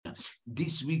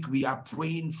This week we are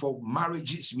praying for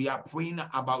marriages. We are praying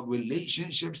about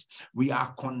relationships. We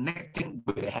are connecting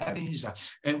with the heavens,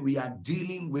 and we are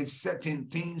dealing with certain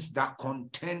things that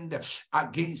contend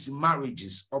against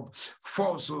marriages, of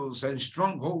forces and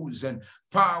strongholds and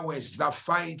powers that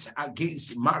fight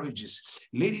against marriages.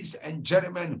 Ladies and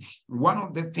gentlemen, one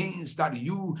of the things that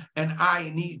you and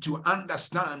I need to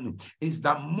understand is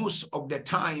that most of the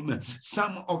time,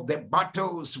 some of the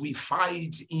battles we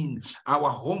fight in our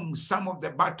homes, some of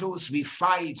the battles we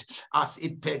fight as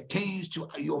it pertains to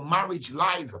your marriage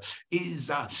life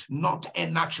is not a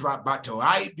natural battle.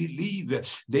 I believe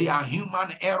they are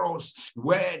human errors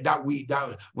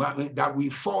that we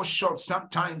fall short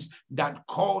sometimes, that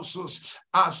causes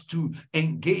us to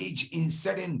engage in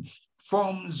certain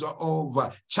forms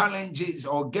of challenges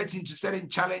or get into certain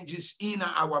challenges in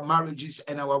our marriages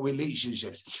and our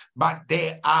relationships. But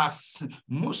there are,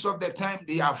 most of the time,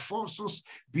 they are forces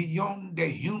beyond the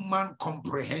human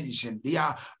comprehension. They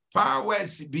are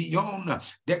powers beyond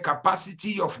the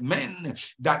capacity of men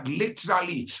that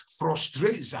literally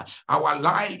frustrates our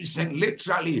lives and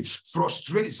literally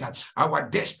frustrates our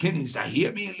destinies.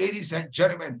 Hear me, ladies and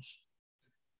gentlemen.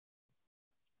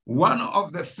 One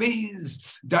of the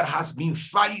things that has been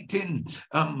fighting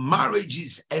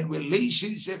marriages and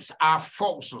relationships are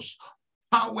forces,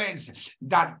 powers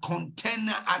that contend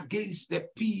against the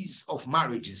peace of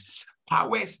marriages,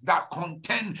 powers that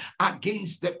contend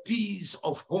against the peace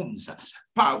of homes,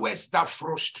 powers that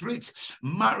frustrate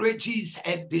marriages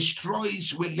and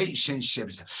destroys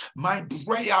relationships. My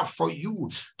prayer for you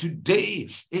today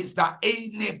is that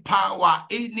any power,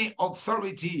 any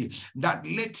authority that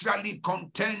literally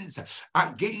contends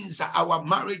against our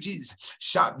marriages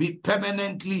shall be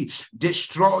permanently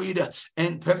destroyed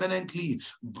and permanently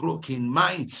broken.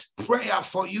 My prayer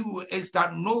for you is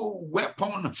that no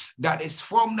weapon that is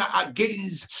formed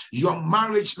against your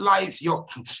marriage life, your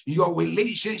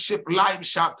relationship life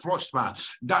shall prosper,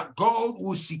 that God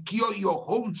will secure your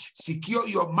home, secure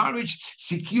your marriage,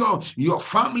 secure your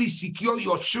family, secure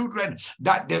your children,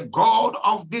 that the God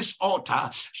of this altar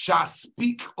shall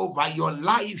speak over your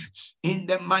life in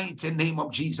the mighty name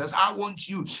of Jesus. I want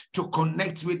you to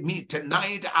connect with me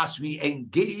tonight as we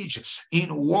engage in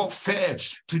warfare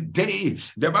today.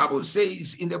 The Bible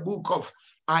says in the book of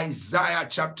Isaiah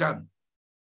chapter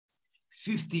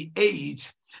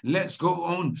 58, let's go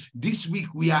on. This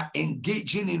week we are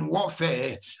engaging in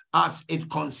warfare as it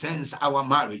concerns our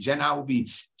marriage, and I will be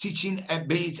teaching a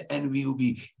bit, and we will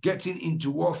be getting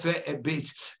into warfare a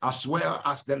bit as well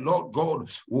as the Lord God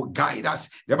will guide us.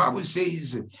 The Bible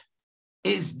says,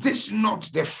 is this not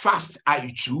the fast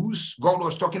I choose? God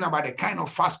was talking about the kind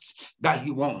of fast that he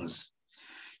wants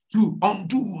to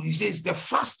undo. He says the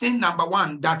fasting, number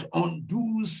one, that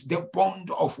undoes the bond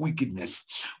of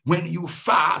wickedness. When you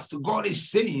fast, God is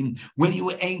saying, when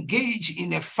you engage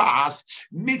in a fast,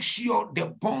 make sure the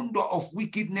bond of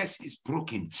wickedness is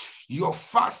broken. Your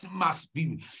fast must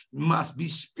be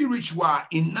spiritual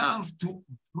enough to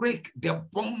break the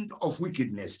bond of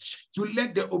wickedness, to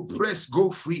let the oppressed go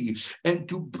free, and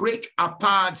to break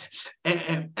apart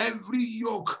every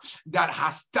yoke that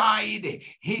has tied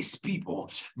his people.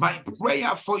 My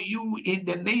prayer for you in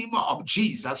the name of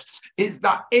Jesus is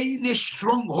that any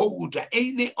stronghold,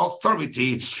 any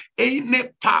authority, any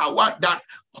power that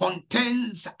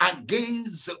contends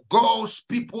against God's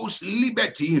people's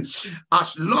liberty,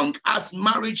 as long as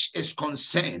marriage is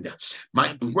concerned,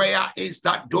 my prayer is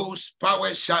that those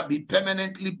powers shall be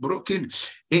permanently broken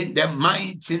in the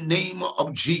mighty name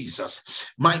of Jesus.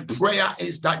 My prayer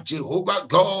is that Jehovah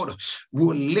God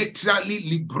will literally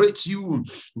liberate you.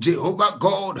 Jehovah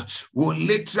God will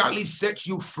literally set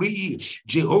you free.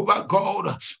 Jehovah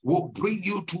God will bring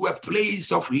you to a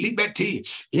place of liberty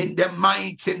in the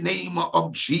mighty name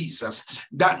of Jesus.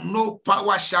 That no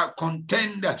power shall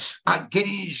contend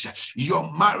against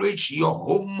your marriage, your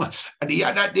home. The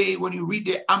other day when you read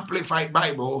the Amplified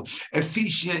Bible,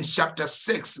 Ephesians chapter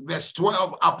 6 verse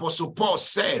 12, Apostle Paul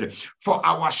said, for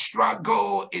our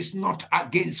struggle is not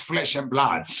against flesh and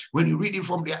blood. When you read it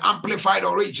from the Amplified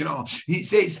original, he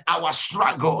says our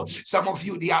struggle. Some of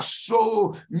you, there are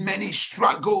so many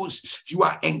struggles you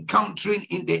are encountering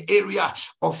in the area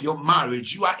of your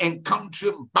marriage. You are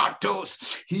encountering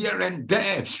battles here and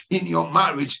there in your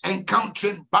marriage,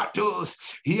 encountering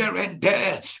battles here and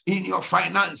there in your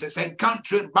finances,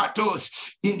 encountering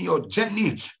battles in your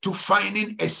journey to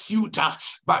finding a suitor.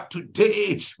 But today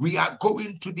today we are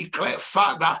going to declare,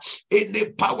 Father,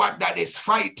 any power that is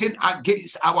fighting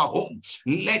against our home,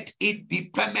 let it be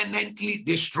permanently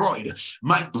destroyed.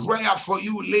 My prayer for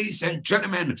you, ladies and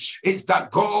gentlemen, is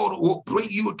that God will bring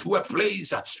you to a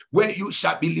place where you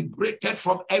shall be liberated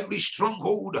from every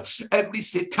stronghold, every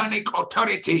satanic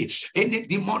authority, any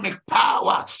demonic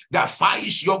power that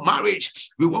fights your marriage.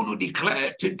 We want to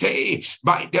declare today,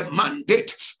 by the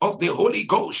mandate of the Holy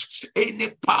Ghost, any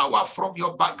power from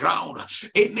your background,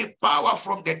 any power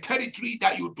from the territory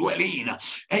that you dwell in,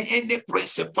 and any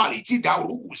principality that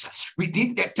rules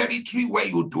within the territory where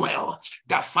you dwell,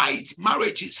 that fights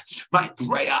marriages. My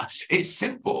prayer is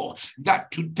simple,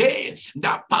 that today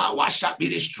that power shall be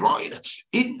destroyed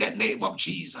in the name of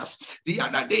Jesus. The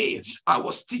other day I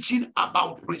was teaching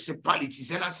about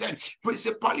principalities, and I said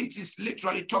principalities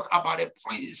literally talk about the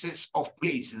princes of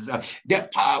places, the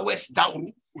powers that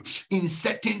rule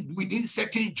within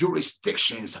certain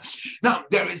jurisdictions. Now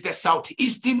there is the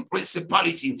southeastern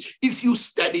principality. If you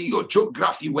study your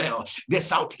geography well, the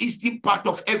southeastern part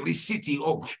of every city,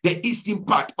 or the eastern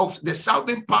part of the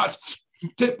southern part,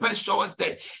 tapers towards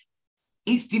the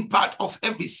eastern part of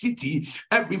every city,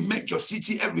 every major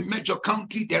city, every major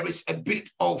country, there is a bit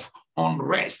of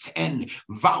unrest and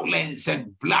violence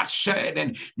and bloodshed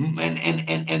and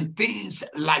things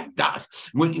like that.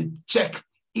 When you check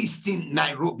Eastern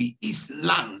Nairobi, East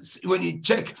Lands, when you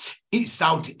check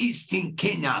southeastern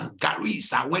Kenya,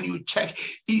 Garissa, when you check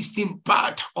eastern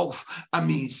part of,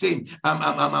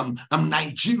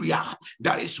 Nigeria,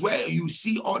 that is where you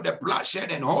see all the bloodshed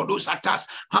and all those attacks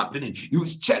happening. You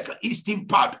check eastern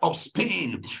part of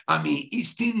Spain,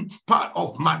 eastern part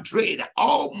of Madrid,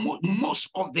 most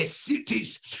of the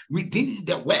cities within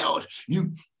the world,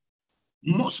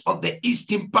 most of the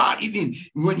eastern part, even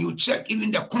when you check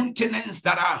even the continents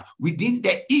that are within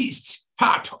the east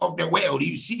part of the world,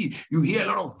 you hear a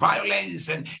lot of violence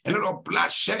and a lot of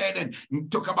bloodshed, and you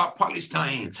talk about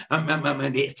Palestine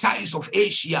and the size of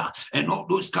Asia and all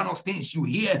those kind of things. You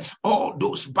hear all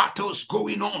those battles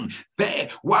going on there.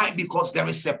 Why? Because there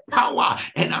is a power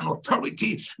and an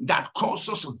authority that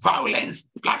causes violence,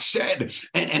 bloodshed,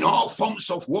 and all forms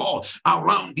of war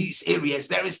around these areas.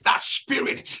 There is that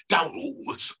spirit that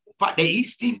rules for the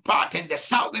eastern part and the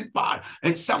southern part,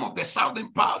 and some of the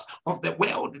southern parts of the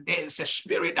world. There's a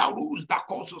spirit that rules, that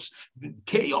causes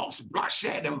chaos,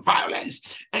 bloodshed, and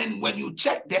violence. And when you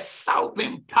check the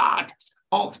southern part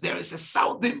there is a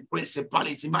southern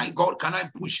principality. My God, can I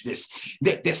push this?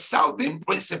 The southern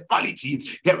principality,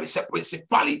 there is a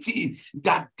principality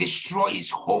that destroys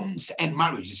homes and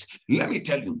marriages. Let me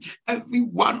tell you, every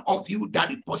one of you that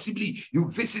possibly you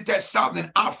visited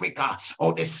Southern Africa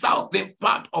or the southern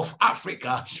part of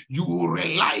Africa, you will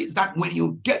realize that when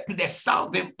you get to the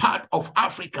southern part of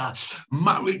Africa,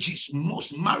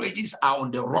 most marriages are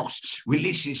on the rocks.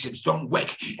 Relationships don't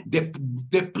work.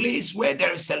 The place where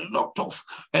there is a lot of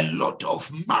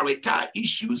marital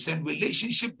issues and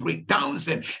relationship breakdowns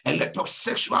and a lot of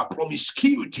sexual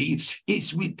promiscuity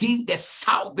is within the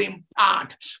southern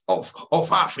part of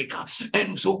Africa.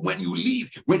 And so when you live,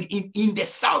 in the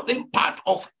southern part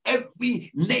of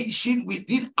every nation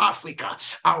within Africa,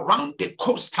 around the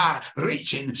coastal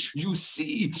region, you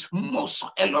see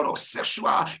a lot of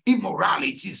sexual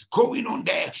immoralities going on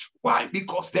there. Why?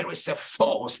 Because there is a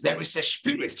force, there is a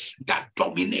spirit that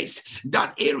dominates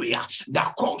that area,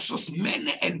 that causes men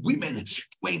and women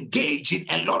to engage in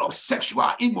a lot of sexual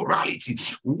immorality.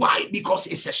 Why? Because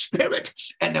it's a spirit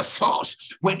and a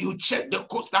force. When you check the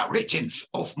coastal region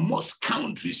of most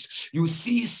countries, you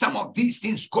see some of these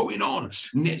things going on.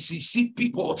 You see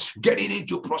people getting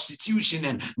into prostitution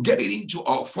and getting into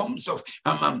all forms of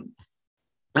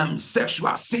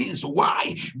sexual sins.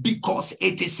 Why? Because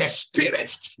it is a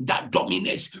spirit that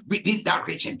dominates within that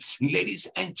region.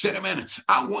 Ladies and gentlemen,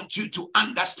 I want you to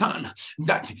understand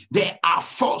that there are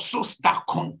forces that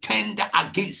contend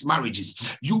against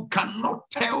marriages. You cannot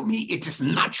tell me it is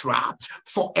natural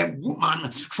for a woman,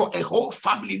 for a whole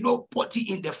family,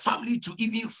 nobody in the family to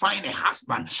even find a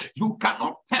husband. You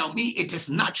cannot tell me it is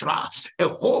natural. A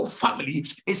whole family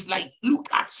is like, look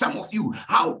at some of you,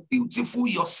 how beautiful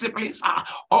your siblings are.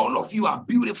 All of you are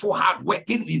beautiful,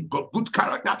 hardworking, you've got good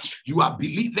character, you are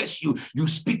believers, you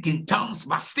speak in tongues,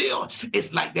 but still,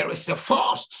 it's like there is a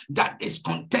force that is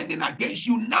contending against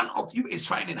you. None of you is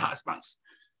finding husbands.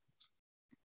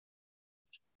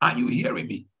 Are you hearing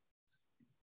me?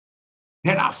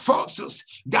 There are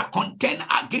forces that contend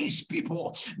against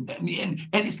people, and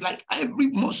it's like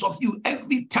most of you,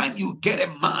 every time anytime you get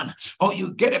a man or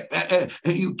you get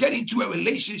you get into a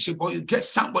relationship or you get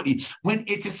somebody, when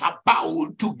it is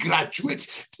about to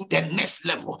graduate to the next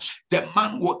level, the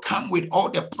man will come with all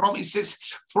the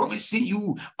promises, promising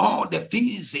you all the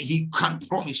things he can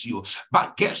promise you.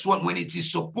 But guess what? When it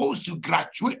is supposed to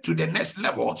graduate to the next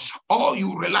level, all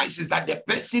you realize is that the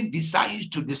person decides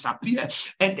to disappear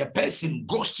and the person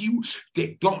ghosts you.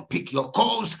 They don't pick your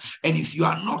calls, and if you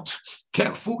are not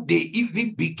careful, they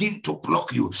even begin to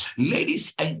block you.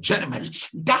 Ladies and gentlemen,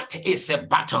 that is a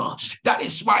battle. That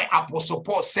is why Apostle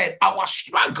Paul said our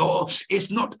struggle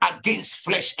is not against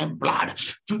flesh and blood.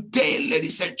 Today,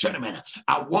 ladies and gentlemen,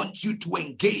 I want you to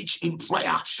engage in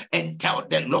prayer and tell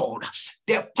the Lord,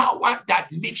 the power that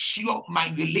makes sure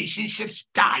my relationships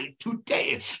die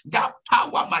today, that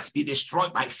power must be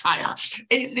destroyed by fire.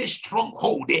 Any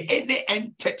stronghold, any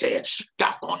entity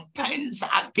that contends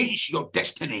against your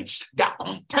destiny, that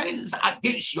contends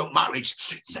against your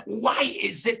marriage. Why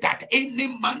is it that any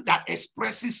man that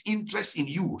expresses interest in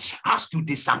you has to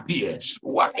disappear?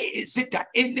 Why is it that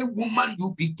any woman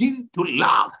you begin to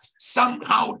love,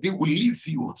 somehow they will leave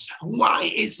you?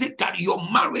 Why is it that your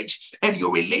marriage and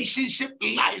your relationship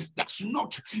life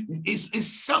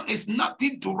is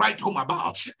nothing to write home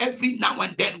about? Every now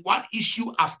and then, one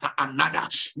issue after another,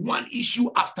 one issue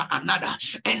after another,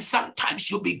 and sometimes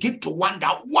you begin to wonder,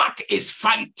 what is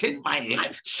fighting my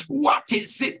life? What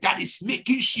is it that is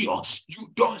making sure you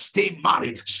don't stay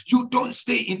married, you don't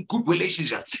stay in good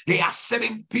relationships? There are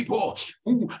certain people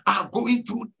who are going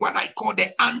through what I call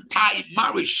the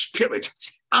anti-marriage spirit.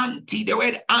 Anti, the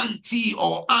word anti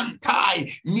or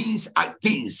anti means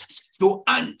against. So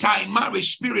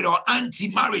anti-marriage spirit or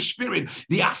anti-marriage spirit,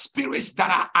 they are spirits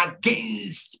that are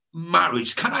against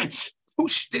marriage. Can I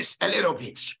push this a little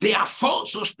bit? There are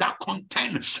forces that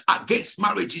contend against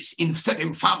marriages in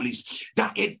certain families,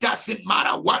 that it doesn't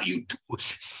matter what you do,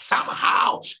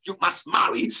 somehow you must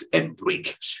marry and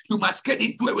break. You must get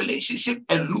into a relationship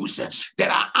and lose. There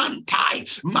are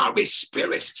anti-marriage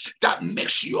spirits that make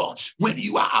sure when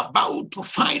you are about to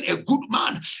find a good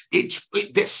man,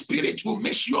 the spirit will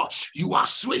make sure you are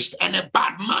switched and a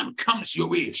bad man comes your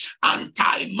way.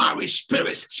 Anti-marriage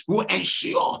spirits will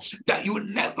ensure that you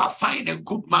never find a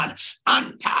good man.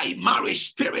 Anti-marriage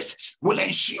spirits will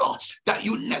ensure that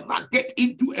you never get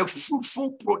into a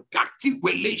fruitful, productive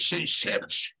relationship.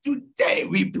 Today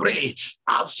we pray.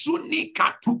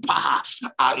 Asunika tupa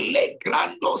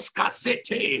alegrandos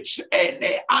casete.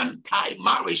 Any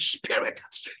anti-marriage spirit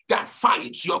that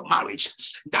fights your marriage,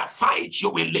 that fights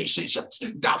your relationship,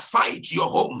 that fights your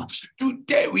home,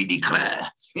 today we declare,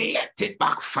 let it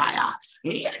backfire,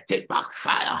 let it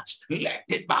backfire, let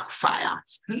it backfire,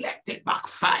 let it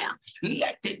backfire,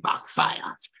 let it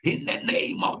backfire in the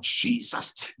name of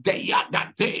Jesus. The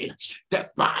other day, the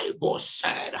Bible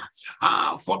said,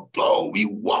 for though we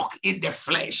walk in the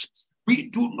flesh, we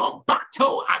do not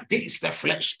battle against the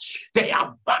flesh. There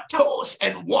are battles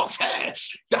and warfare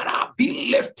that are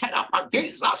being lifted up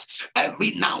against us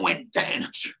every now and then.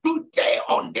 Today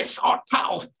on this altar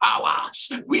of power,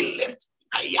 we lift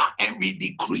and we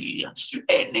decree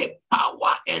any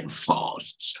power and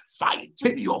force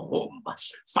fighting your home,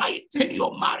 fighting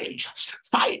your marriage,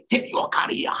 fighting your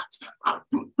career.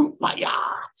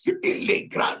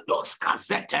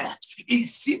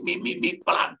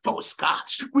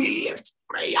 We lift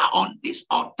prayer on this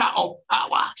altar of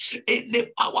power. Any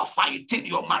power fighting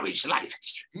your marriage life,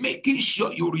 making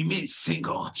sure you remain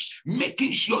single,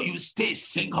 making sure you stay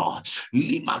single.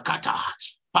 Limakata,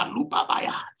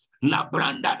 Palubabaya. La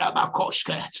branda da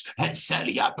bakoske,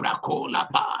 Celia bracola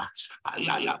pa,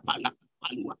 la pala,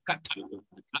 paluakata,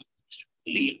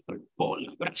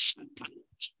 lipola brasanta.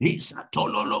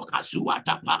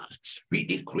 We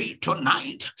decree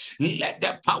tonight, let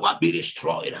the power be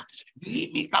destroyed.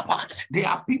 There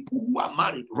are people who are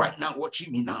married right now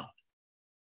watching me now.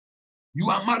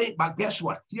 You are married, but guess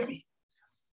what? Hear me.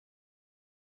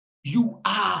 You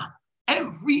are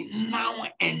every now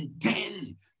and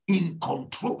then in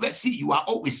controversy. You are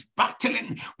always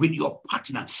battling with your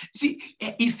partner. See,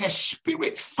 if a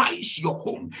spirit fights your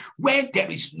home where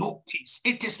there is no peace,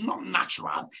 it is not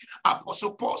natural.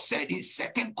 Apostle Paul said in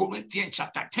 2 Corinthians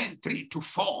chapter 10,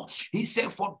 3-4, he said,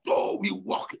 for though we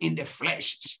walk in the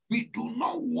flesh, we do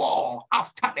not war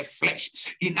after the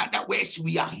flesh. In other words,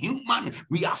 we are human,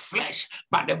 we are flesh,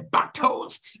 but the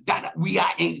battles that we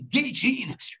are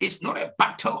engaging is not a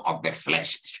battle of the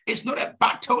flesh. It's not a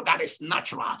battle that is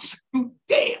natural.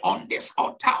 Today on this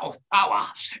altar of power,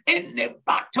 in the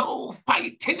battle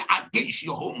fighting against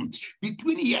your home,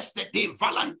 between yesterday,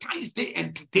 Valentine's Day,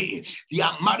 and today, there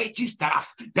are marriages that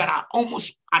are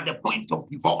almost at the point of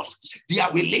divorce. There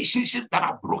are relationships that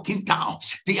are broken down.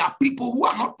 There are people who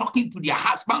are not talking to their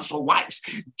husbands or wives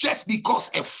just because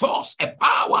a force, a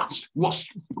power was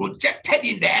projected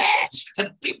in the air,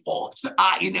 and people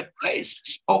are in a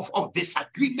place of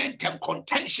disagreement and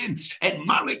contention, and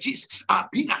marriages are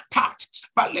being attacked.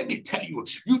 But let me tell you,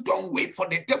 you don't wait for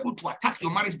the devil to attack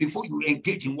your marriage before you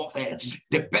engage in warfare.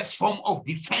 The best form of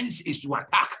defense is to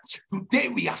attack. Today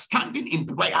we are standing in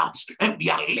prayer and we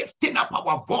are lifting up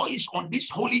our voice on this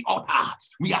holy altar.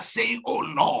 We are saying, oh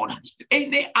Lord,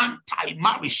 any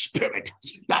anti-marriage spirit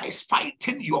that is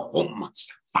fighting your home,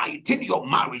 fighting your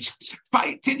marriage,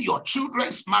 fighting your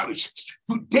children's marriage,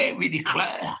 today we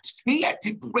declare, let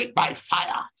it break by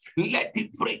fire. Let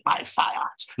it break by fire.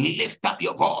 Lift up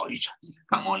your voice.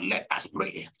 Come on, let us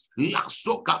pray. La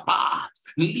sokapa,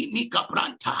 limika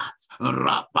branta,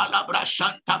 rapalabra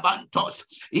shanta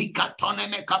bantos,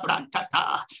 ikatoneme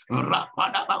kabrantata,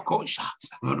 rapadabakosha,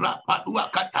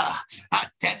 rapaduakata,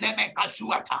 ateneme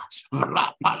kasuata,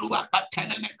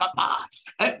 rapaluakateneme kapa.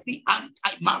 Every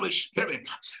anti-marriage spirit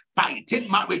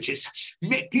fighting marriages,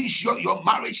 making sure your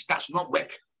marriage does not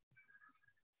work,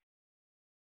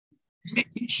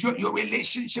 making sure your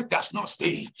relationship does not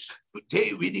stay.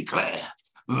 Today we declare,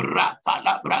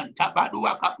 Rapala Branta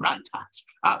Baduaka Branta,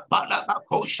 Apala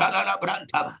Bakoshala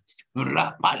Branta,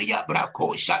 Rapalia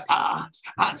Brakoshata,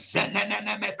 and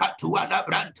Senene Katuana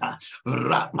Branta,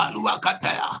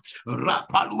 Rapaluakatea,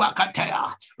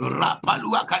 Rapaluakatea,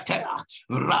 Rapaluakatea,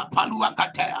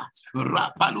 Rapaluakatea,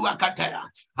 Rapaluakatea,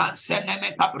 and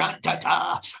Seneme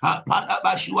Cabranta,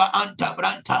 Apalabashua Anta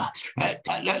Branta,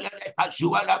 Etalele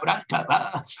Kazuala Branta,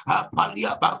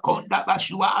 Apalia Bakonda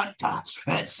Bashua Anta,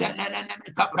 Senene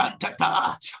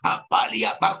Cabranta,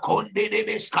 Apalia Bakonde de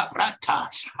Bescabranta,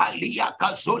 Alia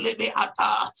Kazole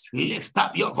Beata. Lift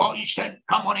up your voice and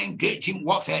come on, engage in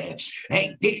warfare,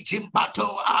 engage in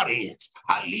battle. Ari,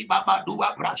 Ali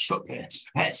Babadua Brasote,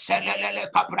 Selele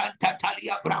Cabranta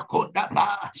Talia Braconda,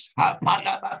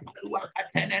 Apalaba Palua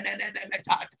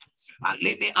Catenenemetata,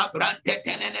 Alimi Abrante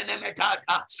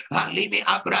Tenenemetata, Alimi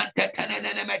Abrante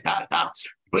Tenenemetata.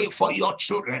 Pray for your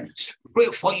children. Pray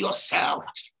for yourself.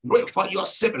 Pray for your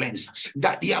siblings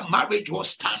that their marriage will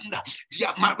stand,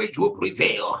 their marriage will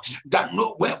prevail, that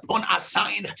no weapon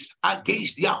assigned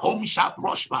against their home shall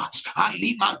prosper.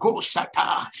 Alima go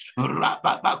sata,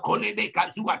 rababa kolebe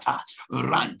kazuata,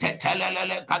 rante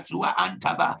telelele kazua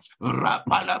antaba,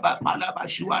 rapalaba palaba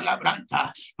shuala branta,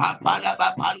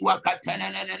 apalaba palua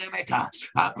katenenemeta,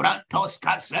 abrantos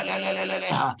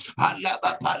kazeleleleleha,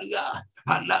 alaba palia,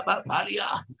 alaba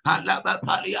palia, alaba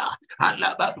palia,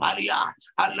 alaba palia,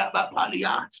 alaba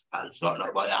palia,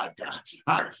 alsoloboyata,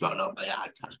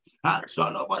 alsoloboyata,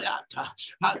 alsoloboyata,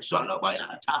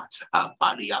 alsoloboyata,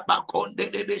 apalia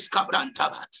bakonde de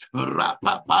bescabranta,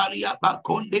 rapapalia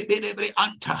bakonde bedebre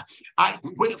anta. I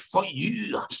pray for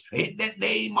you in the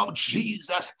name of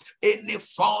Jesus. Any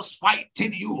force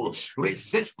fighting you,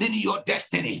 resisting your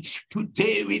destiny,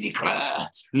 today we declare,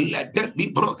 let them be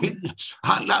broken.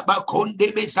 Alaba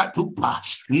konde besatupa,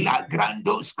 la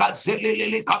grandos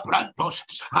kazelele kaprantos,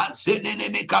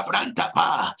 azenene kabranta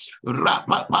pa,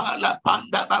 rapapa la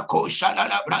panda bako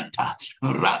shalala branta,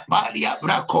 rapalia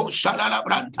brako shalala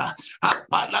branta,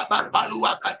 apala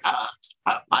bapalua kata,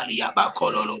 apalia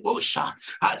bakololo bosha,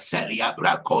 aselia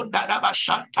brakonda la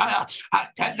bashanta,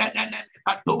 atenene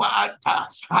katua anta,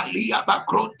 alia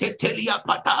bakronte telia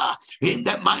pata. In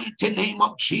the mighty name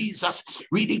of Jesus,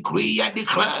 we decree and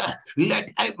declare, let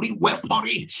every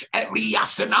weaponry, every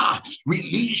arsenal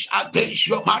release against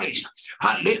your marriage.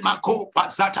 Alemako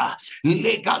pasata,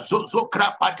 lega zozo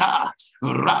krapata,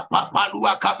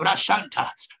 rapapalua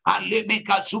kabrashanta,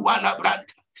 alemeka zuala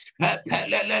branta.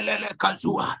 Pelelele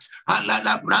kazua,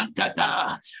 alala branta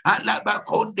da, alaba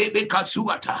konde be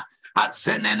kazuata,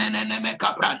 asenenene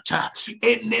mekabranta.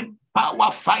 Any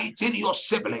power fighting your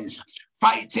siblings,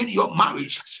 fighting your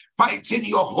marriage, fighting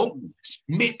your home,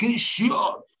 making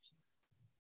sure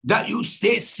that you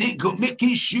stay single,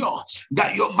 making sure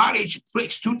that your marriage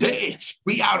breaks today.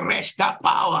 We arrest that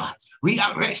power. We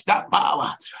arrest that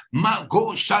power.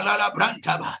 Mago shalala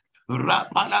brantaba.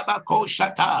 Rapalabako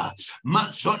shata,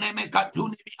 Mansone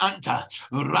Mekatuni anta,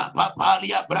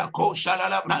 Rapapalia Braco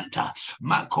Shalala Branta,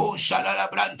 Mako Shalala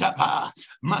Branta pa,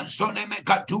 Mansone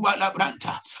Mekatua la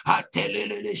Branta,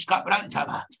 Ateleliska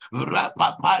Branta,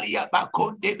 Rapapalia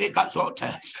Baconde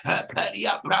Begazote,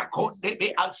 Pelia Braconde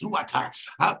Be Azuata,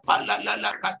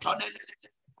 Apalala Catone.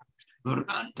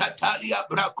 Ranta talia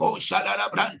brako shalala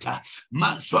branta.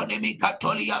 Mansonemi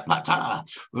katolia pata.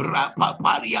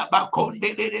 Rapapalia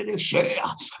bakonde de shea.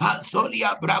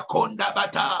 Ansolia brakonda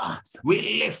bata.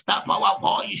 We lift up our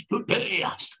voice today.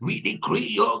 We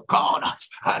decree, oh God.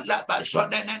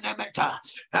 Alabashonenemeta.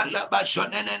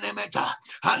 Alabashonenemeta.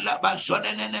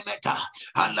 Alabashonenemeta.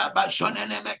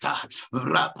 Alabashonenemeta.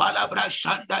 Rapalabra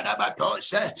shanda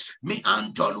batose. Mi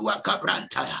antolua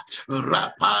cabranta.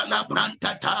 Rapala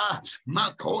brantata.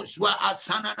 Makoswa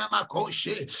asanana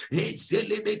makoshe.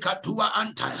 Ezelibe katua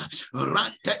antaya.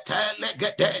 Rantete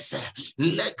legedese.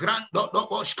 Legrando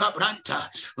doboshka branta.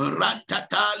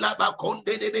 Rantata la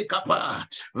bakonde de bekapa.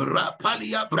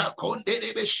 Rapalia brakonde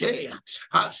de beshea.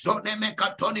 Azone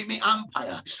mekatoni mi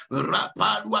ampaya.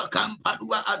 Rapalua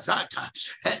kampadua azata.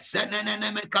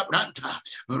 Esenene mekabranta.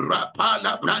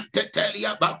 Rapala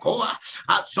brantetelia bakoa.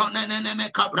 Azonene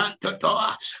mekabranta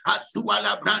toa.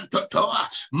 Azuala branta toa.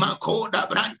 Makoda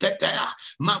brantetea.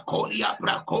 Makolia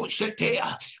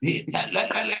brakoshetea.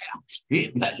 Ipelelelea.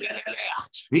 Ipelelelea.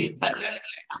 Ipelelelea.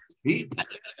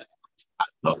 Ipelelelea.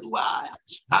 Atoluaya,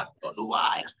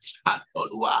 Atoluaya,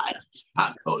 Atoluaya,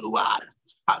 Atoluaya,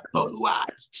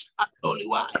 Atoluaya,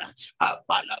 Atoluaya,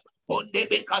 Apala. Onde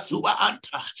bekazua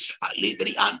anta,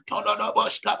 alibri antono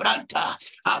boska branta,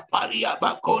 apalia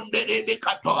bakonde de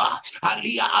bekatoa,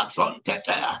 alia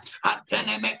azontete,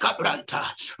 antene mekabranta,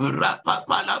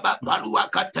 rapapala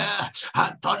bapalua kate,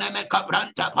 antone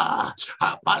mekabranta pa,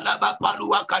 apala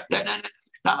bapalua katene.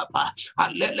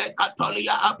 Alele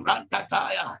katolia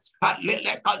abrantataya,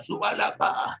 alele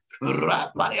kazualaba,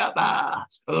 rapayaba,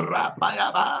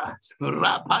 rapayaba,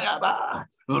 rapayaba,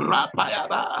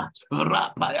 rapayaba,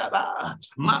 rapayaba,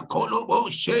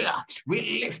 makolobo shea.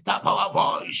 We lift up our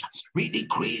voice. We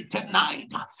decree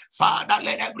tonight, Father,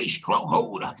 let every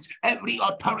stronghold, every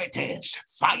authority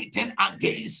fighting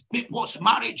against people's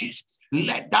marriages,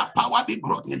 let that power be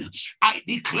broken. I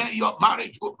declare your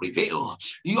marriage will prevail.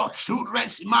 Your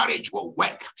children's marriage will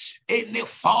work. Any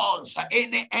false,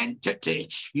 any entity,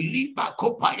 liba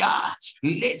kopaya,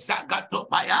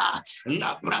 lezagatopaya,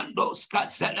 labrandoska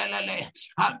zelelele,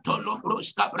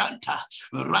 antolobroska branta,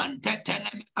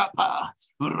 rantetenemekapa,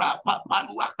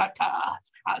 rapapaluakata,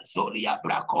 azolia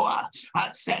brakoa,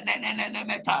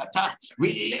 asenenenemetata.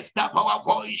 We lift up our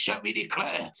voice and we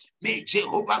declare, may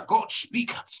Jehovah God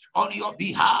speak on your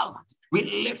behalf. We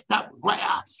lift up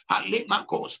prayer. Alima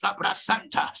Costa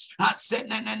Brasanta.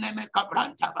 Asenene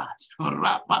Cabrantaba.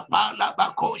 Rapapala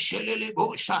Bako Shelili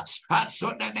Bosha.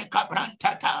 Azoneme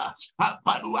Cabrantata.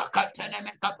 Apalua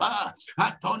Cateneme Capa.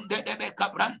 Atonde de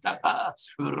Cabrantapa.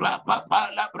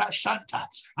 Rapapala Brasanta.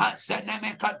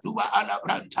 Aseneme Catua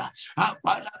Alabranta.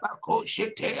 Apala Bako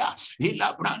Shetea.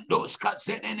 Ilabrandos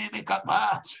Caseneme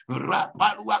Capa.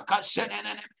 Rapalua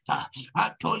Casenene.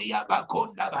 Atolia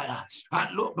Bakonda Baya.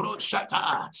 Alobro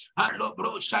Shata,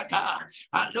 Alobro Shata,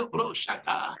 Alobro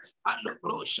Shata,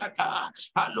 Alobro Shata,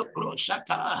 Alobro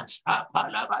Shata,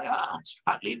 Apalabaya,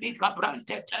 Alibika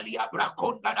Brante Telia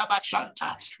Braconda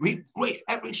Bashanta. We break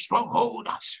every stronghold,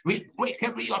 we break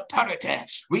every authority,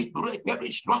 we break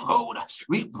every stronghold,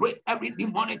 we break every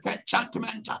demonic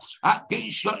enchantment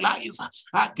against your life,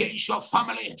 against your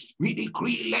family. We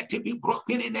decree, let it be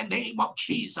broken in the name of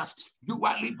Jesus. You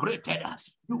are liberated.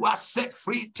 You are set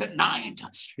free tonight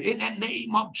in the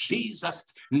name of Jesus.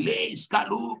 Les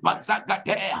kalupa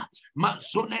zagatea,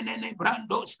 mazunene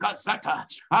brandos kazata,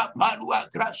 apalua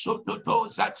grasoto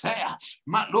zatea,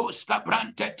 maloska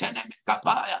brante teneme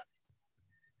kapaya.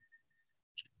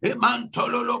 We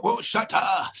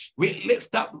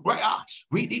lift up prayer.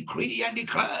 We decree and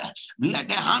declare, let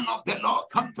the hand of the Lord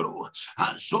come through.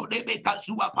 And so they make a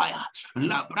zuapaya.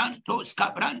 Labrantos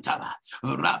cabrantaba.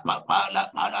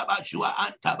 Rapapala palabashua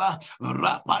antaba.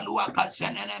 Rapalua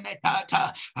casenene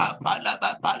metata.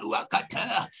 Apalaba palua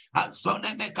cata. And so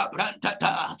they make a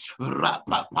brantata.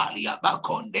 Rapapalia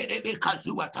baconde de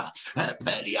becazuata.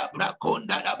 Pelia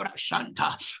braconda da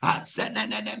brashanta. And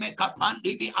senene make a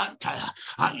pandi di antaya.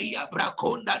 Alia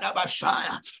braconda da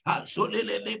bashaya,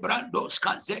 azolele brandos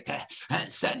kazete,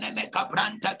 seneme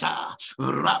kabrantata,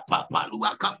 rapa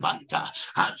palua kapanta,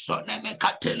 azoneme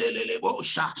katelele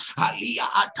bosha, alia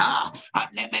ata,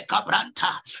 aneme kabranta.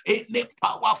 Any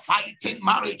power fighting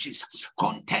marriages,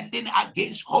 contending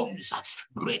against homes,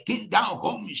 breaking down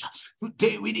homes.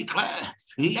 Today we declare,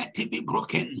 let it be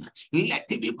broken, let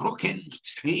it be broken,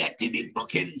 let it be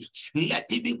broken,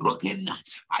 let it be broken.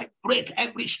 I break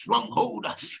every stronghold,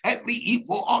 every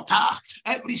evil altar,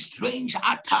 every strange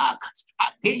attack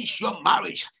against your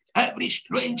marriage, every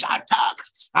strange attack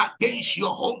against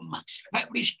your home,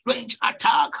 every strange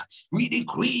attack, we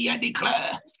decree and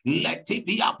declare, let it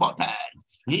be aborted,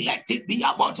 Let it be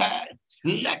aborted.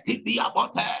 Let it be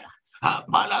aborted.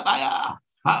 Apalabaya.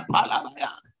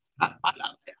 Apalabaya.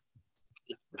 Apalabaya.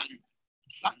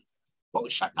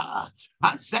 Oshata,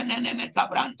 Azenene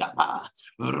Cabranta,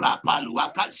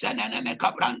 Rapaluaka Zenene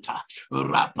Cabranta,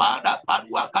 Rapada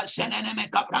Paluaka Zenene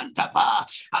Cabranta,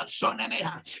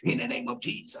 Asoneme, in the name of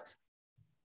Jesus.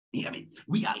 Hear me.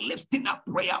 We are lifting up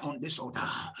prayer on this altar.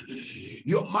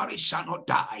 Your marriage shall not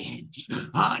die.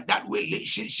 That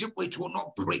relationship which will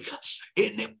not break.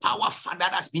 Any power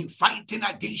that has been fighting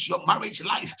against your marriage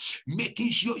life,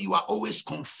 making sure you are always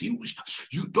confused.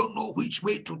 You don't know which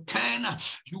way to turn.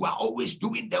 You are always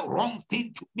doing the wrong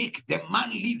thing to make the man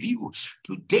leave you.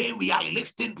 Today we are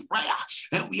lifting prayer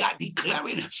and we are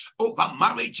declaring over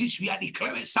marriages. We are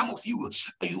declaring, some of you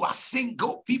are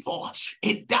single people.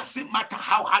 It doesn't matter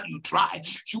how hard you try,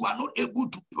 you are not able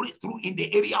to break through in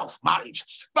the area of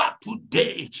marriage. But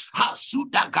today,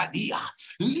 Hasuda Gadia,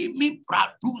 Limi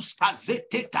Pradus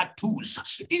Kazete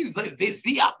Tatus,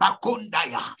 Ivevia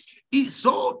Bakondaya,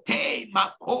 Izote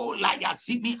Makola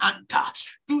Yazimi Anta.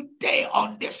 Today,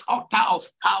 on this altar of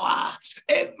power,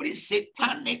 every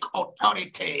satanic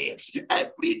authority,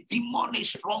 every demonic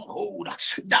stronghold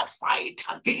that fight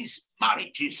against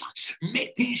marriages,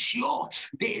 making sure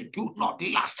they do not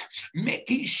last,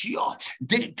 making sure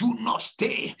they do not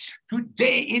stay.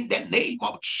 Today, in the name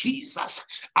of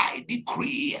Jesus, I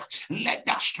decree, let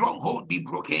that stronghold be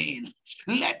broken.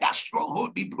 Let that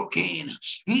stronghold be broken.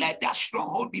 Let that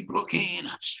stronghold be broken.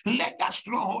 Let that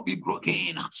stronghold be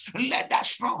broken. Let that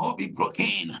stronghold be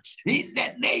broken. In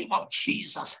the name of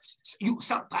Jesus.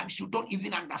 Sometimes you don't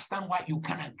even understand why you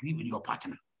can't agree with your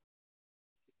partner.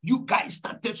 You guys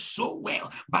started so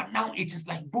well, but now it is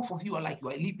like both of you are like you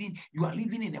are living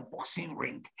in a boxing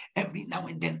ring. Every now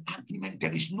and then argument.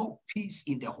 There is no peace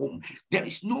in the home. There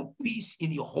is no peace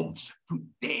in your home.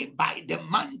 Today, by the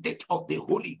mandate of the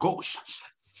Holy Ghost,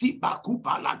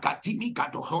 Sibakuba la Gatimi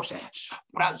Gadohose,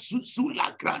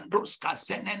 Brazuzula Grandos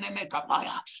Caseneme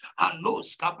Kapaya,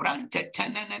 Alos Cabrante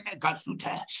Teneme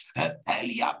Gazute,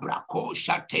 Elia Braco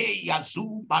Shate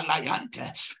Yazu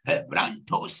Balayante,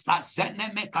 Ebrantos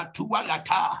Caseneme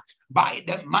Katualata, by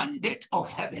the mandate of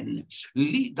heaven,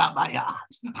 Ligabaya,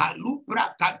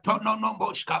 Alubra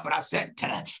Katononomos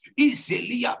Cabrasente,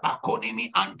 Isilia Bakonimi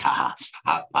Anta,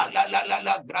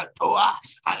 Apala Gratoa,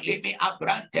 Alimi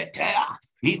Abrantetea,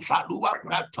 Ifalua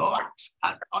Gratoa,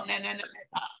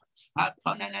 Atonenemeta,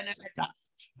 Atonenemeta,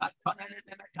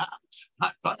 Atonenemeta,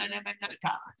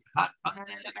 Atonenemeta,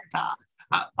 Atonenemeta,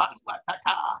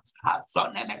 Apaluatata,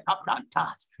 Atonemeta.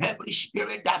 Every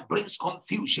spirit that brings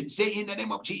confusion, say in the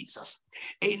name of Jesus.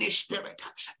 Any spirit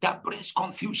that brings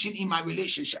confusion in my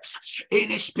relationships,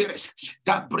 any spirit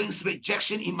that brings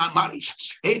rejection in my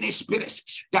marriage, any spirit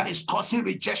that is causing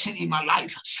rejection in my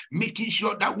life, making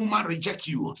sure that woman rejects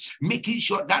you, making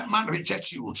sure that man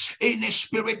rejects you, any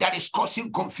spirit that is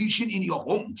causing confusion in your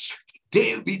home,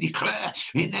 they we declare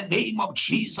in the name of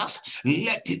Jesus,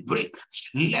 let it break,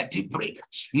 let it break,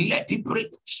 let it break,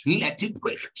 let it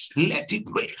break, let it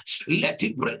break, let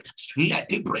it break,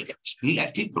 let it break,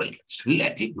 let it break,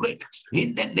 let it break,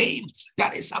 in the name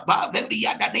that is above every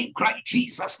other name, Christ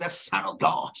Jesus, the Son of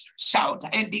God. Shout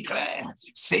and declare,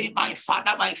 say, my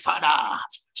Father, my Father.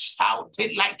 Shout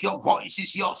it like your voice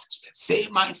is yours. Say,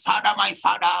 my Father, my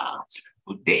Father.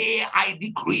 Today I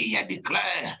decree and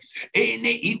declare,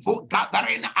 any evil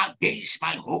gathering against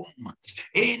my home,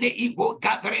 any evil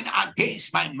gathering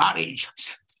against my marriage,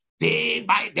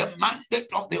 by the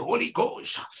mandate of the Holy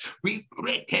Ghost, we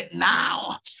break it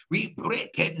now. We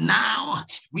break it now.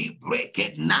 We break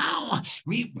it now.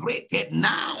 We break it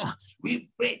now. We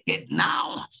break it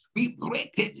now. We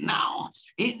break it now.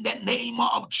 In the name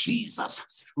of Jesus.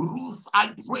 Ruth,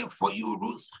 I pray for you,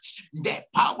 Ruth. The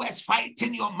powers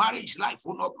fighting your marriage life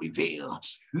will not prevail.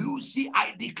 Lucy,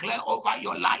 I declare over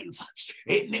your life,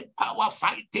 any power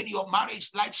fighting your marriage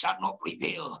life shall not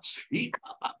prevail.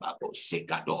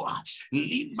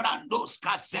 Limbrandos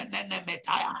kasenene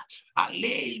metaya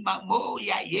ale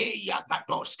mamoya ye ya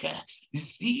gadoske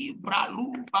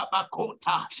zibralu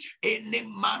babakota. Any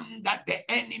man that the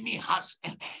enemy has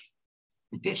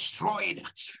destroyed,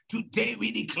 today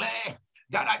we declare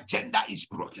that agenda is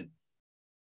broken.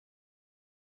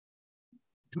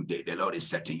 Today the Lord is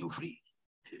setting you free.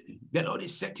 The Lord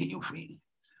is setting you free.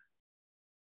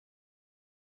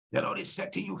 The Lord is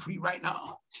setting you free right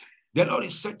now. The Lord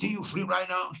is setting you free right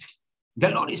now.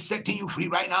 The Lord is setting you free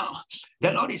right now.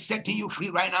 The Lord is setting you free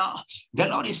right now. The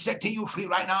Lord is setting you free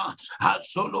right now.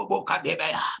 Azolobo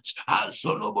kadebeya.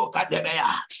 Azolobo kadebeya.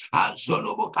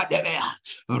 Azolobo kadebeya.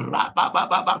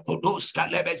 Rabababa Kodoska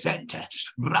Lebezente,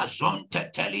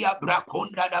 Brazonte Telia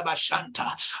Braconda da Bashanta,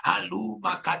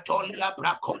 Aluma Catolia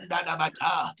Braconda da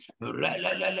Bata,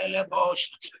 Relele Bosch,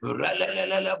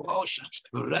 Relele Bosch,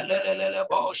 Relele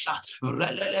Bosch,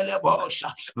 Relele Bosch,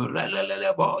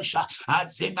 Relele Bosch,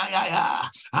 Azimaya,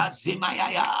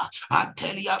 Azimaya,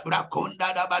 Atelia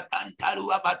Braconda da Batanta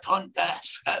Rua Batonte,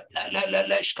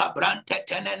 Leleleshka Brante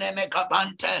Tenene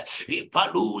Megabante,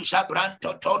 Ipaluja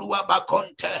Branto Torua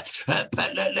Baconte,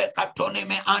 Pelele Catone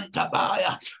Me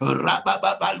Antabaya,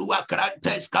 Rababalua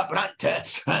Grantes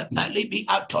Cabrante, Pelibi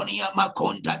Atonia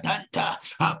Maconda Danta,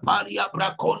 Apalia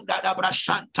Braconda da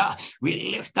Brashanta.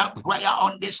 We lift up prayer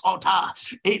on this altar.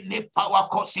 Any power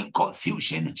causing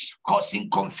confusion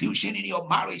in your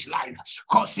marriage life,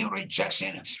 causing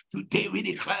rejection. Today we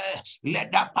declare,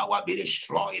 let that power be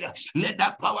destroyed. Let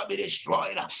that power be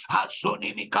destroyed.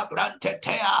 Azonimi Cabrante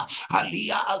Tea,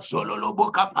 Alia Azololo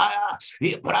Bocapaya,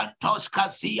 Ibrantos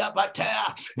Casia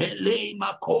Batea,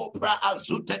 Elema Cobra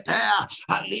Azutetea,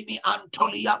 Alimi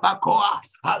Antolia Bacoa,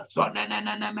 Azonene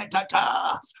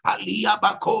Metata, Alia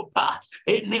Bacopa.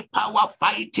 Any power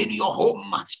fighting your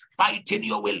home, fighting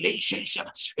your relationship,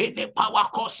 any power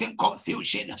causing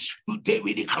confusion, today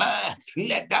we declare,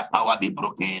 let that power be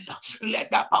broken.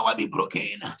 Let that power be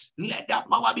broken. Let that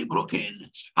power be broken.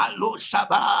 Hello,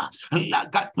 Shaba,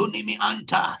 Lagatunimi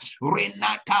Anta,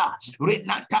 Renata,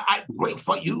 I pray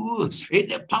for you. In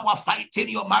the power fighting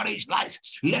your marriage life,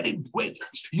 let it break.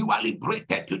 You are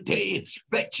liberated today.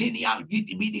 Virginia,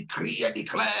 we decree and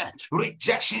declare,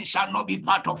 rejection shall not be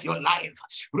part of your life.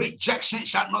 Rejection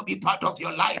shall not be part of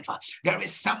your life. There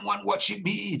is someone watching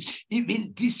me,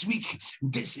 even this week,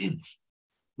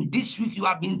 this week you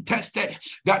have been tested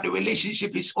that the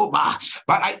relationship is over,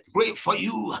 but I pray for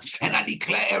you and I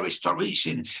declare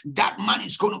restoration. That man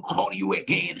is going to call you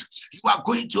again. You are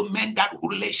going to mend that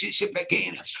relationship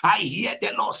again. I hear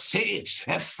the Lord say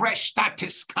a fresh start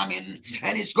is coming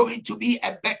and it's going to be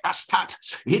a better start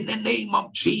in the name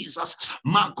of Jesus.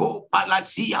 Mago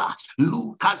Palazia,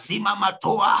 Lucasima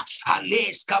Matoa,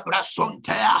 Aleska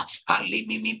Brasontea,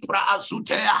 Alimimi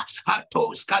Prazutea,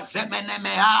 Atoska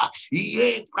Zemenemea,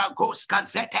 Ye Pragos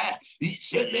Kazete,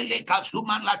 Iselele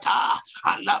Kazumanlata,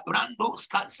 Alabrandos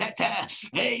Kazete,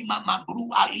 Hey Mama Bru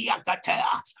Alia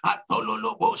Gatea,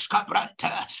 Atololobos Cabrante,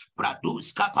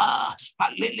 Pradus Kapa,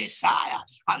 Alele Saya,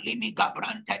 Alimi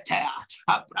Gabrante,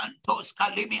 Abrantos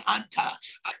Kalimi Anta.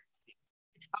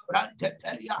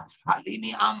 Brantetelia,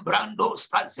 Alini Ambrandos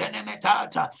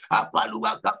Kazenemetata,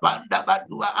 Apalua Kapanda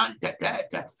Badua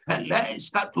Antetete,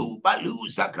 Elenska tu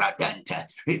Baluza Gradente,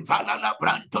 Ivala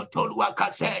Branto Tolua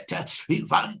Casete,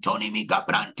 Ivantoni Miga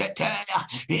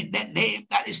Brantetea, in the name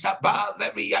that is above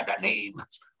every other name,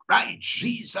 right?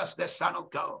 Jesus, the Son of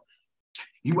God.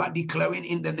 You are declaring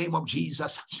in the name of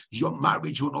Jesus, your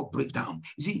marriage will not break down.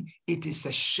 You see, it is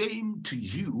a shame to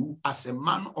you as a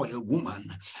man or a woman,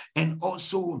 and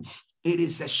also it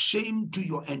is a shame to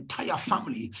your entire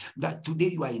family that today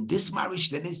you are in this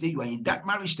marriage, the next day you are in that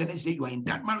marriage, the next day you are in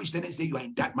that marriage, the next day you are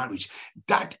in that marriage.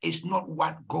 That is not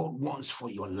what God wants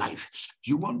for your life.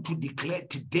 You want to declare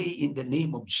today in the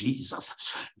name of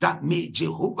Jesus that may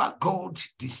Jehovah God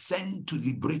descend to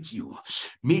liberate you.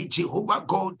 May Jehovah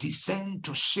God descend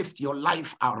to shift your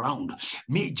life around.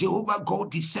 May Jehovah God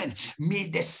descend. May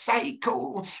the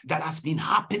cycle that has been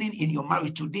happening in your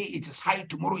marriage, today it is high,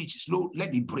 tomorrow it is low,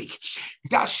 let it break.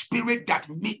 That spirit that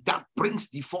brings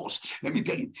divorce. Let me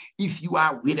tell you, if you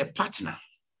are with a partner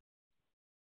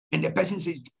and the person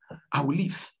says, I will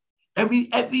leave, every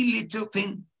little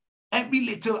thing, every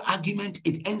little argument,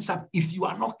 it ends up, if you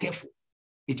are not careful,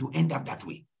 it will end up that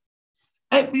way.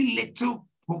 Every little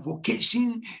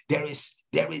provocation, there is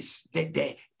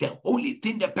the only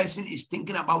thing the person is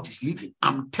thinking about is leaving.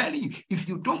 I'm telling you, if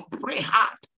you don't pray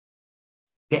hard,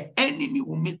 the enemy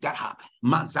will make that happen.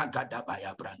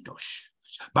 Mazagadabaya brandosh.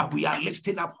 But we are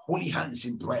lifting up holy hands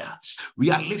in prayer.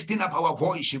 We are lifting up our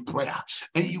voice in prayer.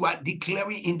 And you are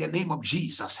declaring in the name of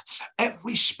Jesus,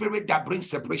 every spirit that brings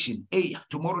separation. Hey,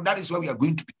 tomorrow that is what we are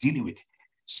going to be dealing with.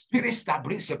 Spirits that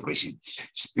bring separation.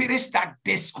 Spirits that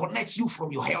disconnect you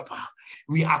from your helper.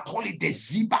 We are calling the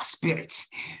Ziba spirit.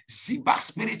 Ziba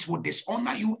spirit will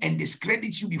dishonor you and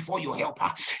discredit you before your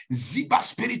helper. Ziba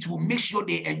spirit will make sure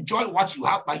they enjoy what you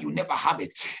have, but you never have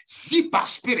it. Ziba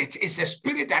spirit is a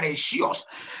spirit that ensures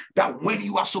that when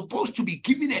you are supposed to be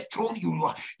given a throne,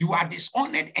 you are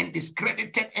dishonored and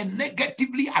discredited and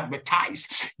negatively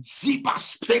advertised. Ziba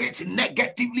spirit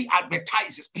negatively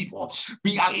advertises people.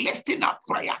 We are lifting up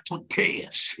prayer today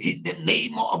in the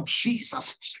name of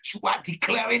Jesus. You are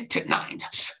declaring tonight bind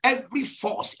every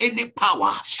force, any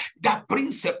power that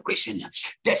brings separation,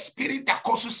 the spirit that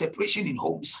causes separation in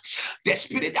homes, the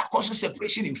spirit that causes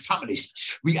separation in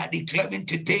families. We are declaring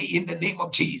today in the name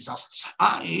of Jesus,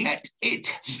 and let it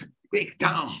break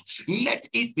down. Let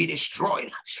it be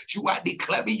destroyed. You are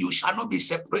declaring you shall not be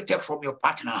separated from your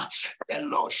partner. The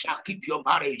Lord shall keep your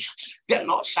marriage. The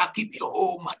Lord shall keep your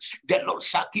home. The Lord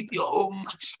shall keep your home.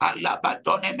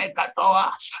 Alabadone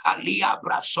megatoa. Alia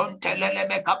brason telele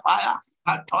megapaya.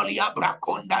 Atolia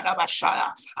brakonda da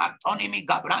bashaya. Antonimi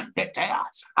gabrante tea.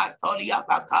 Atolia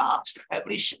baka.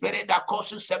 Every spirit that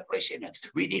causes separation,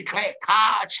 we declare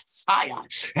catch fire.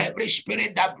 Every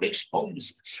spirit that breaks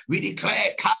homes, we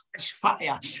declare catch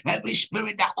fire. Every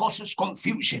spirit that causes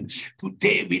confusion,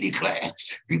 today we declare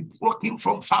be broken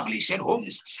from families and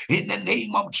homes in the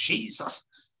name of Jesus.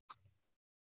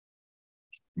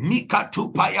 Mika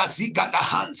tu paya ziga la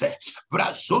hanze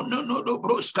brazono no do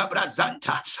broska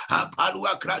brazanta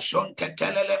apalua krashon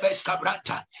ketelele beska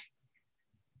branta.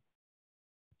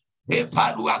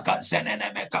 Epalua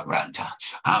kansenene mekabranta,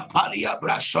 ampalia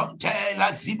brashonte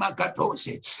lazima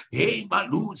gatose, e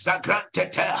maluza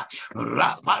grantete,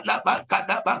 rapala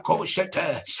bakadaba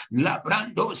koshete,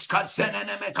 labrandos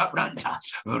kansenene mekabranta,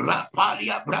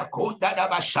 rapalia brakonda da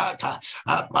bashata,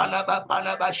 apalaba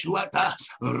palabashuata,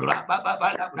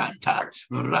 rababala branta,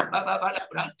 rababala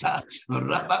branta,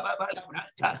 rababala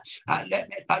branta,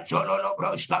 alemeka jololo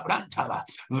broska branta,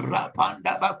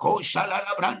 rapanda bakosha la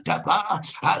branta pa.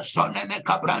 Soneme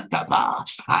cabranta pa,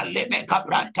 aleme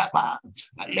cabranta pa,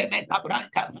 aleme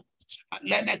cabranta pa,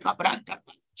 aleme cabranta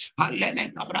pa,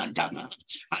 aleme cabranta pa,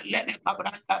 aleme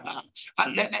cabranta pa,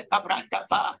 aleme cabranta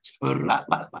pa,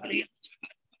 rapapalia.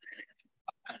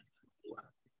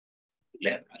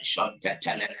 Sonte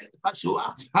telele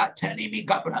pasua atenimi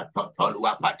gabra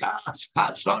tolua pata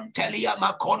azontelia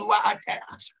makolua ate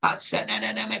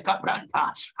asenene me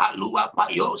gabranta alua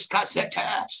payos kasete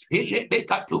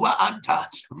ilebekatua anta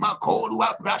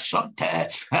makolua brasonte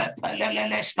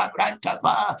pelele skabranta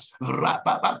pa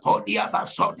rababa kodia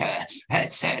basote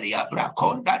seria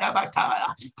brakonda da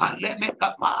batala aleme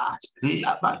kapa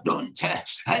labadonte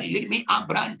elimi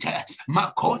abrante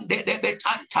makonde de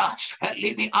betanta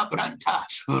elimi abranta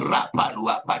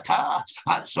rapalua pata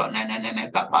azonene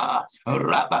megapa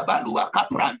rababalua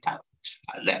kapranta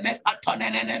aleme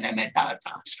katonene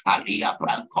metata alia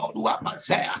branco dua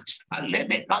pasea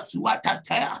aleme kazuata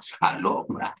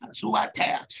alobra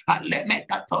kazuata aleme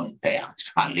katontea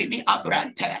alimi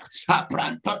abrante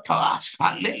abrantoto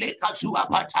alele kazua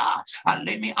pata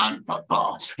alemi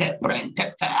antoto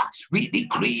ebrente. We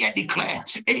decree and declare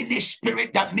any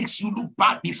spirit that makes you look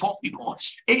bad before people,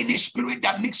 any spirit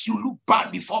that makes you look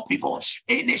bad before people,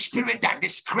 any spirit that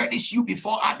discredits you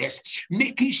before others,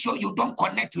 making sure you don't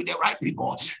connect with the right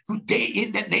people. Today,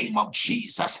 in the name of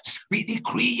Jesus, we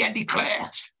decree and declare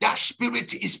that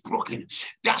spirit is broken.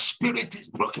 That spirit is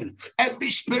broken. Every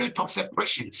spirit of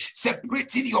separation,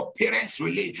 separating your parents'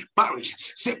 marriage,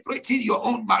 separating your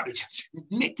own marriage,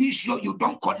 making sure you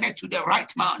don't connect to the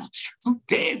right man.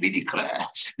 Today, we declare,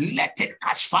 let it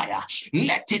catch fire.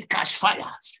 Let it catch fire.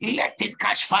 Let it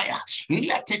catch fire.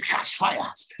 Let it catch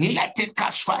fire. Let it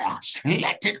catch fire.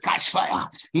 Let it catch fire.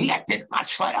 Let it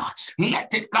catch fire.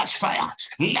 Let it catch fire.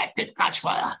 Let it catch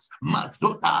fire.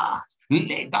 Mazuta,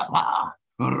 Legaba,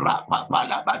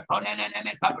 Rapapala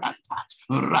Batonene Cabranta,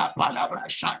 Rapalabra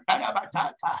Shanda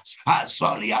Batata,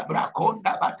 Azolia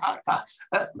Braconda Batata,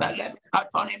 Belem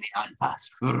Catonimianta,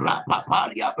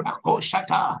 Rapapalia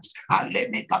Bracoshata,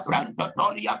 Aleme Cabranta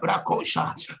Tolia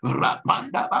Bracosha,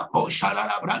 Rapanda Bacosha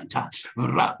La Branta,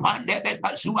 Rapande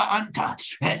Becazua Anta,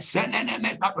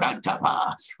 Senene Cabranta,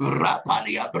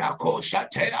 Rapalia Bracosha.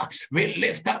 We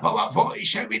lift up our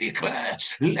voice and we declare,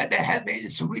 let the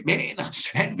heavens remain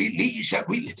and release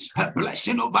a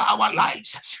blessing over our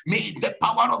lives. May the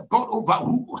power of God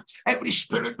overrule every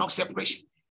spirit of separation.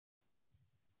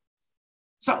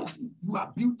 Some of you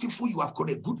are beautiful, you have got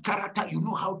a good character, you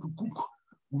know how to cook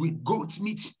with goat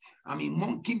meat,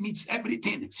 monkey meat,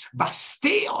 everything, but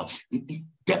still,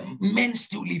 the men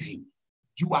still leave you.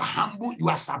 You are humble, you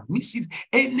are submissive.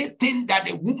 Anything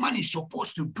that a woman is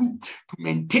supposed to do to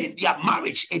maintain their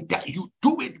marriage, that you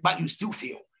do it, but you still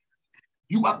fail.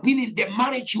 You have been in the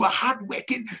marriage, you are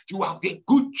hardworking, you have a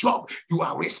good job, you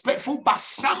are respectful, but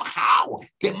somehow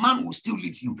the man will still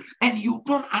leave you and you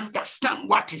don't understand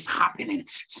what is happening.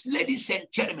 Ladies and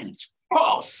gentlemen,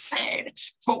 Paul said,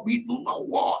 for we do not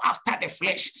war after the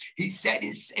flesh. He said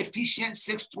in Ephesians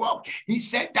 6:12, he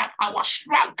said that our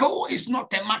struggle is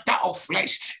not a matter of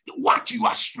flesh. What you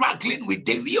are struggling with,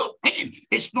 the real thing,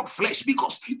 is not flesh,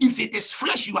 because if it is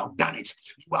flesh, you have done it.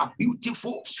 You are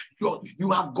beautiful.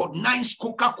 You have got nice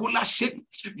Coca-Cola shape.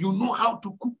 You know how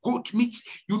to cook goat meat.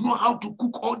 You know how to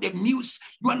cook all the meals.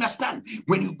 You understand?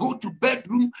 When you go to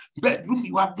bedroom,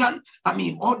 you have done,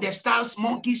 all the styles,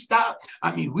 monkey style,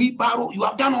 wheelbarrow, you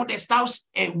have done all the styles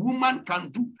a woman can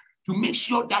do to make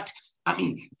sure that,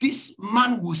 this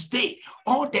man will stay.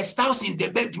 All the styles in the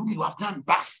bedroom you have done,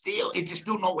 but still, it is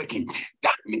still not working.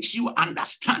 That makes you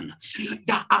understand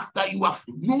that after you have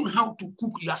known how to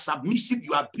cook, you are submissive,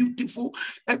 you are beautiful,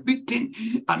 everything,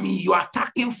 your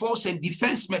attacking force and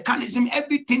defense mechanism,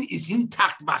 everything is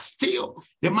intact, but still,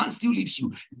 the man still leaves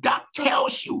you. That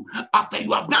tells you, after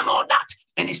you have done all that,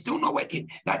 and it's still not working,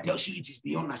 that tells you it is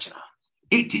beyond natural.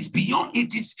 It is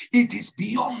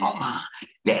beyond normal.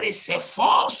 There is a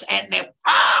force and a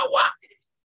power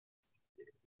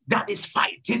that is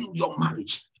fighting your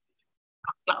marriage.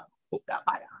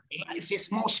 Life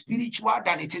is more spiritual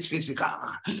than it is physical.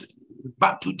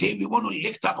 But today we want to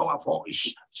lift up our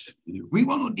voice. We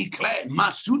want to declare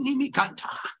Masuni Mikanta.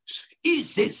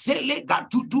 Isesele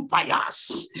gadudu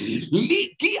payas.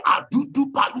 Ligi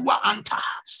adudu palua anta.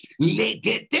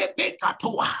 Legedebe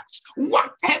katoa.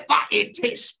 Whatever it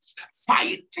is,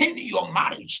 fighting your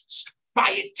marriage,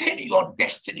 fighting your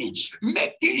destiny,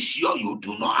 making sure you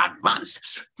do not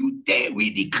advance. Today we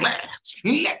declare,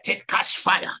 let it catch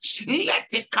fire, let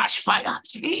it catch fire,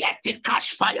 let it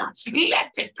catch fire,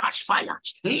 let it catch fire,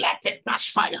 let it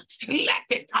catch fire, let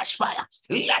it catch fire,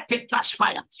 let it catch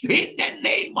fire. In the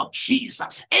name of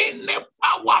Jesus, any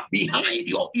power behind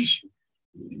your issue,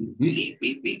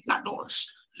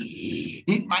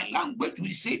 in my language,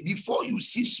 we say, before you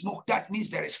see smoke, that means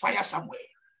there is fire somewhere.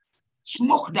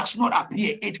 Smoke does not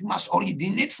appear. It must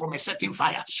originate from a certain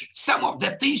fire. Some of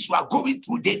the things you are going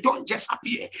through, they don't just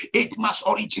appear. It must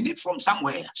originate from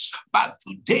somewhere. But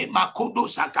today, Makodo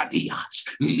Sakadia,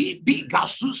 Libiga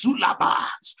Susulaba,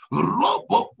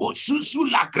 Robo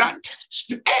Susula Grant.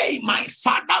 Hey, my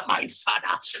father,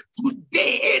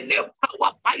 today, any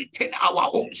power fighting our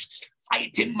homes,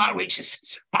 fighting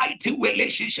marriages, fighting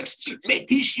relationships,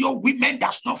 making sure women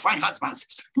does not find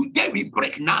husbands. Today we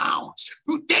break now.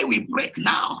 Today we break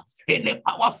now. Any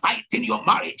power fighting your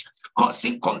marriage,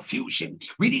 causing confusion,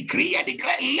 we decree and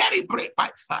declare, let it break by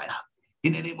fire.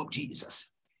 In the name of Jesus.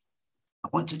 I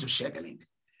want you to share the link.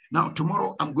 Now,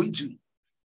 tomorrow I'm going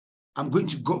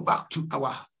to go back to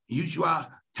our usual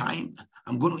time.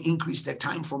 I'm going to increase the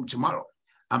time from tomorrow.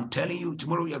 I'm telling you,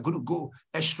 tomorrow we are going to go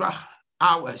extra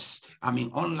hours,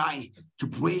 online to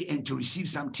pray and to receive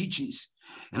some teachings.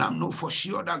 And I know for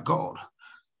sure that God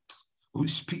will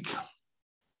speak.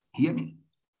 Hear me.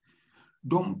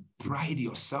 Don't pride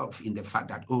yourself in the fact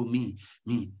that, oh, me,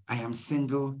 I am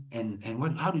single. And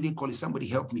what, how do they call it? Somebody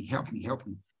help me.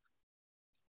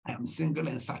 I am single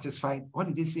and satisfied. What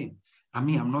did they say?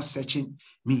 I'm not searching.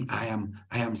 I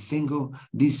am single.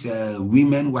 These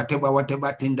women,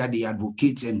 whatever thing that they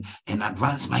advocate and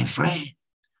advance, my friend.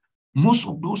 Most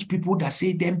of those people that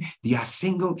say they are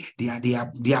single, they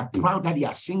are proud that they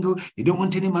are single. They don't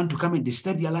want any man to come and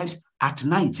disturb their lives at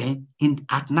night.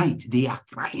 At night, they are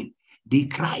crying. They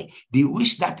cry. They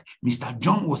wish that Mr.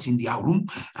 John was in their room.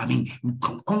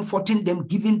 Comforting them,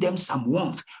 giving them some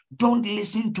warmth. Don't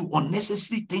listen to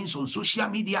unnecessary things on social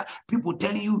media. People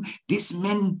telling you, this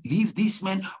men leave this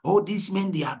men, all these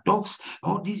men, they are dogs,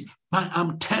 all these.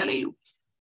 I'm telling you,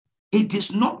 it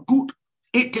is not good.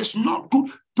 It is not good.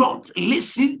 Don't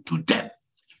listen to them.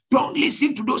 Don't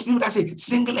listen to those people that say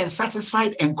single and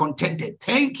satisfied and contented.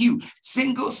 Thank you.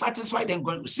 Single, satisfied, and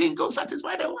contented. Single,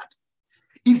 satisfied, and what?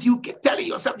 If you keep telling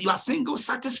yourself you are single,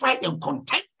 satisfied, and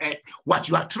contented, what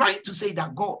you are trying to say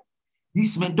that God,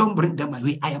 these men, don't bring them my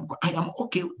way. I am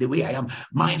okay the way I am.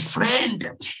 My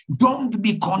friend, don't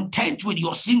be content with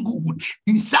your singlehood.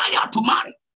 Desire to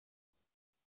marry.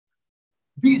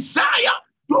 Desire.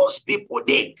 Those people,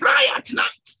 they cry at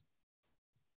night.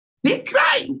 They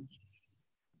cry.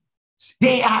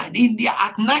 They are in there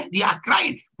at night, they are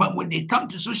crying. But when they come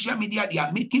to social media, they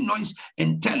are making noise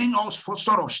and telling us for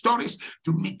sort of stories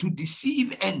to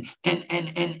deceive and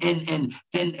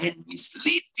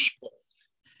mislead people.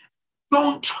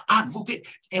 Don't advocate.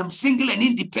 I am single and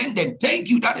independent. Thank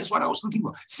you. That is what I was looking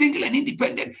for. Single and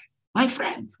independent. My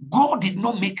friend, God did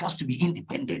not make us to be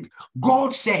independent.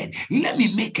 God said, let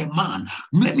me make a man.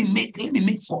 Let me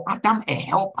make for Adam a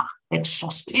helper. a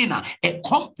sustainer, a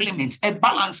complement, a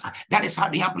balancer. That is how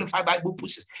the Amplified Bible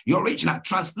puts it. The original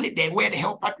translate the word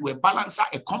helper to a balancer,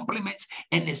 a complement,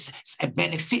 and it's a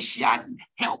beneficial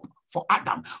help for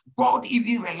Adam. God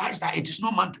even realized that it is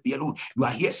not man to be alone. You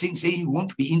are here saying you want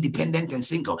to be independent and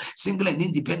single and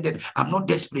independent. I'm not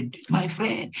desperate. My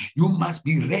friend, you must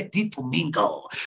be ready to mingle.